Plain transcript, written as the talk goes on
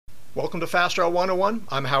Welcome to Fast Draw 101.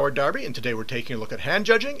 I'm Howard Darby, and today we're taking a look at hand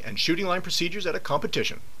judging and shooting line procedures at a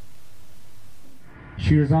competition.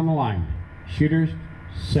 Shooters on the line. Shooters,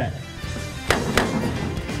 set.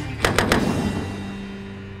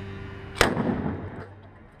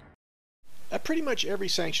 At pretty much every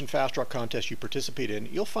sanctioned fast draw contest you participate in,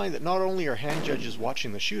 you'll find that not only are hand judges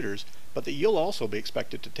watching the shooters, but that you'll also be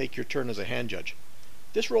expected to take your turn as a hand judge.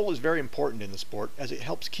 This role is very important in the sport as it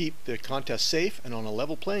helps keep the contest safe and on a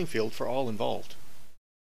level playing field for all involved.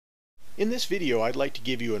 In this video, I'd like to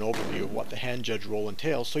give you an overview of what the hand judge role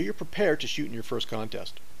entails so you're prepared to shoot in your first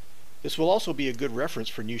contest. This will also be a good reference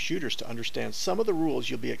for new shooters to understand some of the rules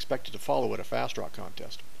you'll be expected to follow at a fast draw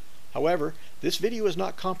contest. However, this video is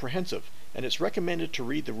not comprehensive, and it's recommended to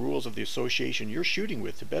read the rules of the association you're shooting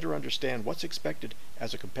with to better understand what's expected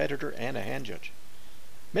as a competitor and a hand judge.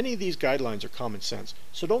 Many of these guidelines are common sense,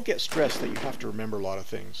 so don't get stressed that you have to remember a lot of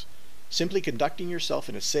things. Simply conducting yourself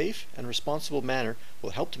in a safe and responsible manner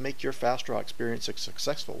will help to make your fast draw experience a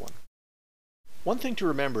successful one. One thing to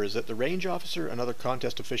remember is that the range officer and other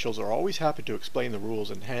contest officials are always happy to explain the rules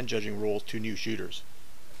and hand judging roles to new shooters.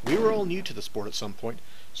 We were all new to the sport at some point,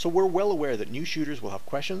 so we're well aware that new shooters will have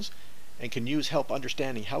questions and can use help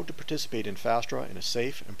understanding how to participate in fast draw in a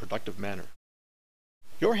safe and productive manner.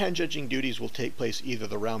 Your hand judging duties will take place either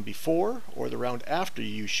the round before or the round after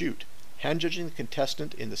you shoot, hand judging the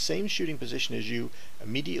contestant in the same shooting position as you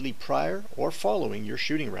immediately prior or following your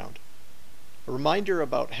shooting round. A reminder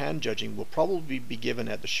about hand judging will probably be given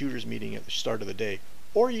at the shooters meeting at the start of the day,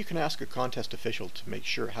 or you can ask a contest official to make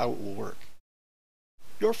sure how it will work.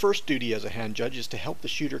 Your first duty as a hand judge is to help the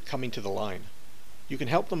shooter coming to the line. You can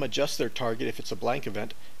help them adjust their target if it's a blank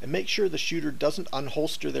event, and make sure the shooter doesn't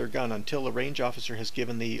unholster their gun until the range officer has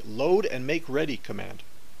given the load and make ready command.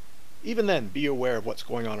 Even then, be aware of what's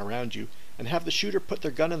going on around you, and have the shooter put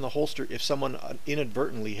their gun in the holster if someone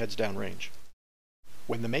inadvertently heads down range.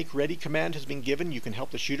 When the make ready command has been given, you can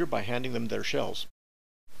help the shooter by handing them their shells.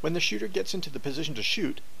 When the shooter gets into the position to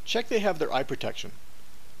shoot, check they have their eye protection.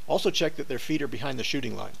 Also check that their feet are behind the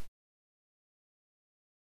shooting line.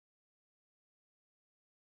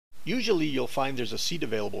 Usually you'll find there's a seat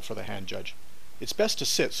available for the hand judge. It's best to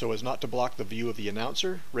sit so as not to block the view of the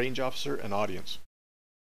announcer, range officer, and audience.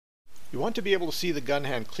 You want to be able to see the gun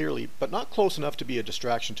hand clearly, but not close enough to be a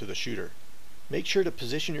distraction to the shooter. Make sure to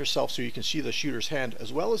position yourself so you can see the shooter's hand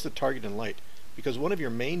as well as the target and light, because one of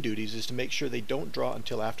your main duties is to make sure they don't draw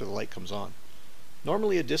until after the light comes on.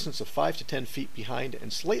 Normally a distance of 5 to 10 feet behind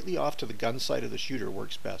and slightly off to the gun side of the shooter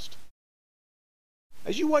works best.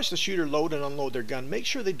 As you watch the shooter load and unload their gun, make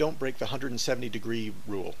sure they don't break the 170-degree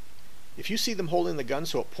rule. If you see them holding the gun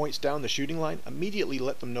so it points down the shooting line, immediately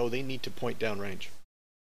let them know they need to point down range.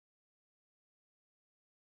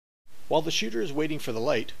 While the shooter is waiting for the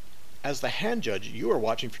light, as the hand judge you are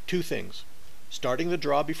watching for two things: starting the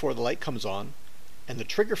draw before the light comes on, and the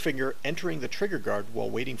trigger finger entering the trigger guard while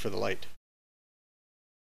waiting for the light.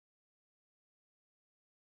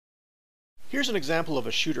 Here's an example of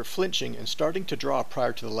a shooter flinching and starting to draw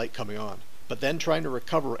prior to the light coming on, but then trying to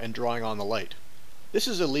recover and drawing on the light. This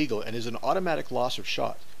is illegal and is an automatic loss of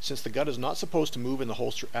shot, since the gun is not supposed to move in the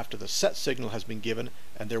holster after the set signal has been given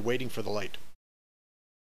and they're waiting for the light.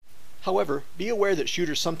 However, be aware that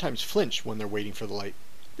shooters sometimes flinch when they're waiting for the light.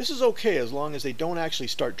 This is okay as long as they don't actually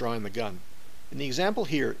start drawing the gun. In the example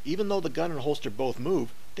here, even though the gun and holster both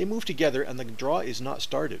move, they move together and the draw is not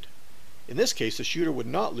started. In this case, the shooter would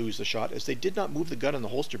not lose the shot as they did not move the gun in the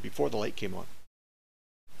holster before the light came on.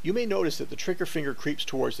 You may notice that the trigger finger creeps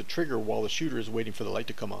towards the trigger while the shooter is waiting for the light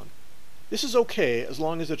to come on. This is okay as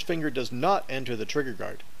long as the finger does not enter the trigger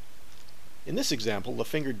guard. In this example, the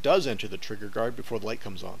finger does enter the trigger guard before the light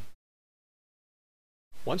comes on.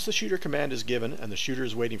 Once the shooter command is given and the shooter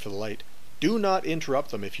is waiting for the light, do not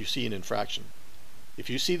interrupt them if you see an infraction. If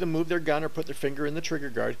you see them move their gun or put their finger in the trigger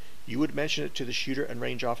guard, you would mention it to the shooter and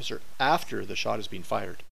range officer after the shot has been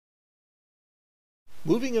fired.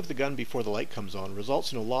 Moving of the gun before the light comes on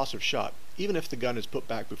results in a loss of shot, even if the gun is put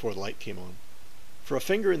back before the light came on. For a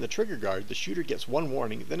finger in the trigger guard, the shooter gets one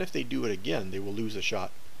warning, then if they do it again, they will lose the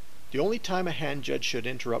shot. The only time a hand judge should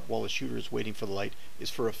interrupt while the shooter is waiting for the light is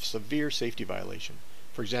for a severe safety violation.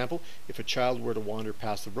 For example, if a child were to wander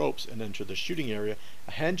past the ropes and enter the shooting area,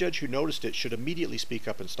 a hand judge who noticed it should immediately speak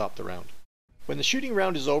up and stop the round. When the shooting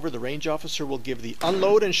round is over, the range officer will give the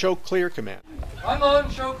unload and show clear command. Unload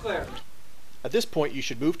and show clear. At this point, you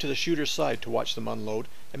should move to the shooter's side to watch them unload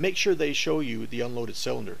and make sure they show you the unloaded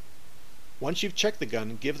cylinder. Once you've checked the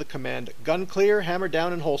gun, give the command, gun clear, hammer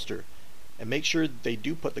down and holster, and make sure they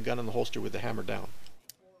do put the gun in the holster with the hammer down.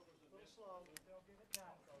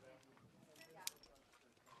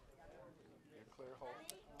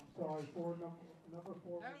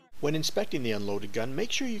 When inspecting the unloaded gun,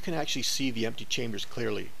 make sure you can actually see the empty chambers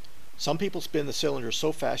clearly. Some people spin the cylinder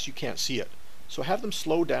so fast you can't see it, so have them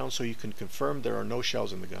slow down so you can confirm there are no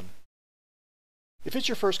shells in the gun. If it's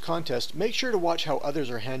your first contest, make sure to watch how others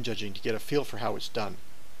are hand judging to get a feel for how it's done.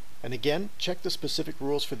 And again, check the specific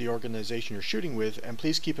rules for the organization you're shooting with, and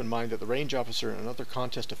please keep in mind that the range officer and other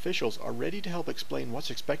contest officials are ready to help explain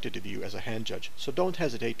what's expected of you as a hand judge, so don't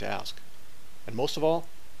hesitate to ask. And most of all,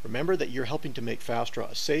 remember that you're helping to make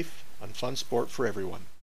FASTRA a safe and fun sport for everyone.